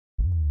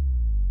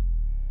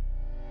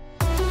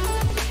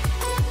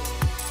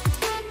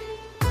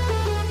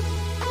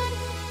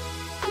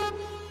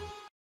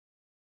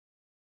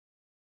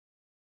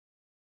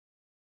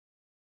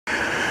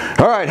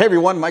right, hey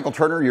everyone, Michael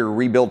Turner, your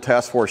Rebuild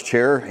Task Force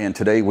Chair, and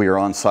today we are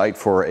on site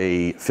for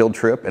a field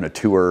trip and a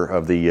tour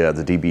of the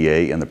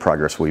DBA and the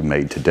progress we've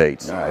made to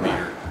date. All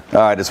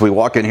right, as we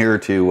walk in here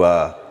to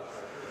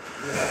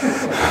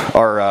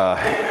our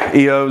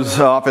EO's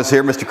office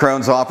here, Mr.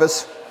 Crone's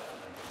office.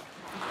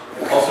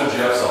 Also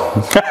Jeff's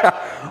office.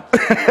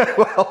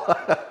 Well,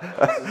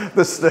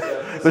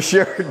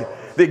 the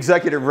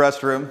executive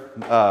restroom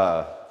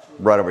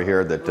right over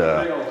here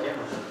that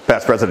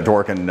past President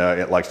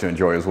Dworkin likes to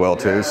enjoy as well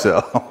too.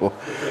 So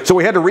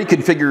we had to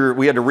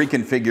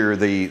reconfigure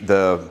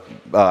the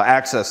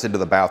access into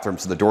the bathroom.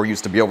 So the door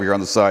used to be over here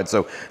on the side.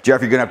 So Jeff,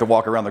 you're gonna have to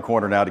walk around the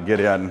corner now to get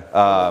in.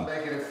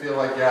 Making it feel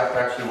like you have to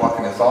actually walk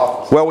in his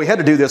office. Well, we had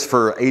to do this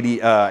for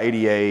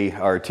ADA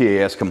or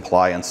TAS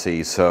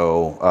compliancy.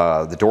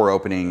 So the door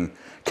opening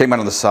came out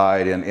on the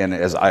side, and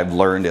as I've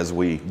learned as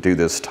we do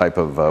this type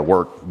of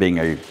work, being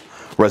a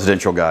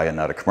residential guy and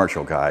not a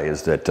commercial guy,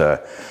 is that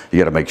you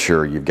got to make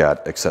sure you've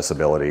got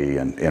accessibility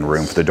and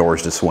room for the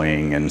doors to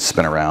swing and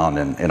spin around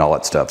and all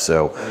that stuff.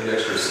 So I need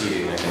extra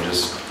seating. I can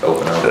just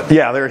open up.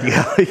 Yeah, there you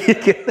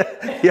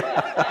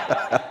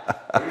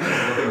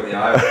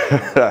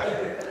go.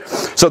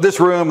 So this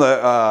room,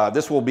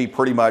 this will be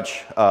pretty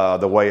much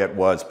the way it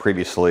was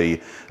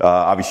previously.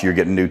 Obviously, you're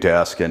getting new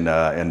desk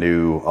and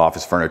new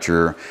office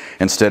furniture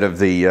instead of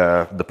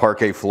the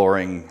parquet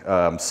flooring,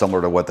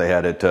 similar to what they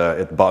had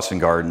at Boston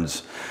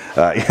Gardens.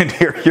 In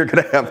here, you're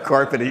going to have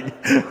carpeting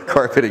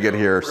in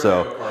here.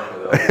 So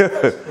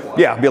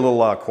yeah, be a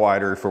little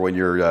quieter for when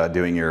you're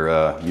doing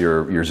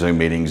your Zoom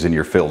meetings and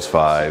your Phils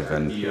 5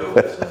 and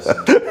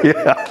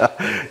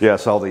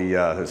yes, all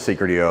the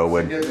secret EO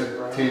would. Get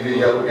the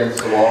TV up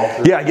against the wall.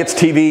 Yeah, it gets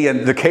TV,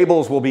 and the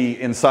cables will be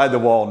inside the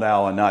wall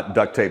now and not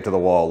duct taped to the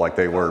wall like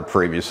they were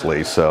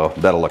previously. So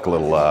that'll look a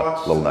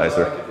little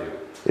nicer.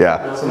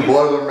 Yeah. Some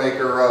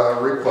Boilermaker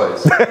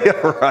replace.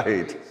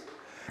 Right.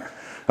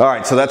 All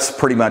right. So that's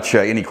pretty much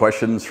any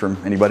questions from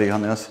anybody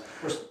on this?